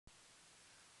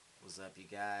What's up, you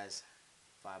guys?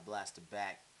 Fiyablasta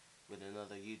back with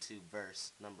another YouTube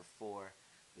verse, number 4.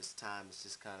 This time it's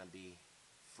just gonna be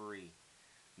free.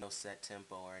 No set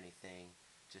tempo or anything.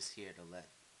 Just here to let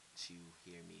you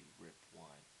hear me rip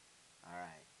one.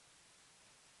 Alright.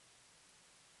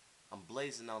 I'm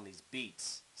blazing on these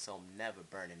beats, so I'm never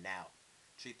burning out.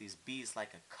 Treat these beats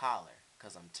like a collar,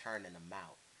 cause I'm turning them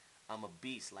out. I'm a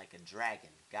beast like a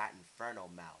dragon, got inferno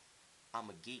mouth. I'm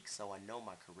a geek, so I know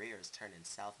my career is turning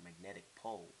south magnetic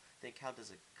pole. Think, how does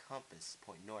a compass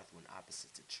point north when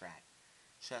opposites attract?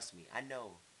 Trust me, I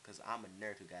know, cause I'm a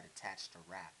nerd who got attached to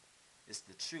rap. It's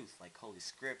the truth, like holy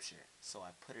scripture, so I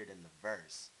put it in the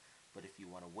verse. But if you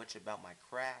want to witch about my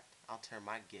craft, I'll turn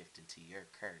my gift into your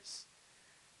curse.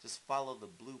 Just follow the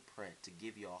blueprint to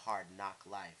give you a hard knock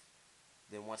life.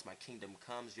 Then once my kingdom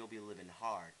comes, you'll be living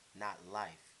hard, not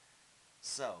life.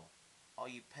 So, all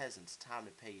you peasants, time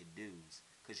to pay your dues,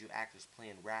 cause you actors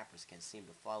playing rappers can't seem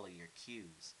to follow your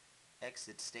cues.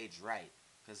 Exit stage right,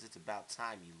 cause it's about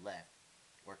time you left.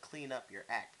 Or clean up your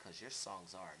act, cause your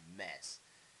songs are a mess.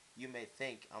 You may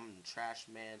think I'm the trash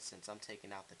man since I'm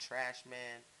taking out the trash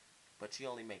man, but you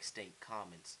only make stank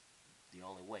comments the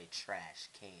only way trash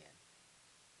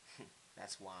can.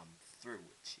 That's why I'm through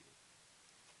with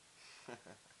you.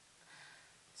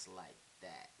 It's like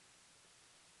that.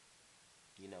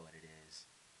 You know what it is.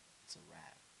 It's a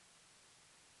wrap.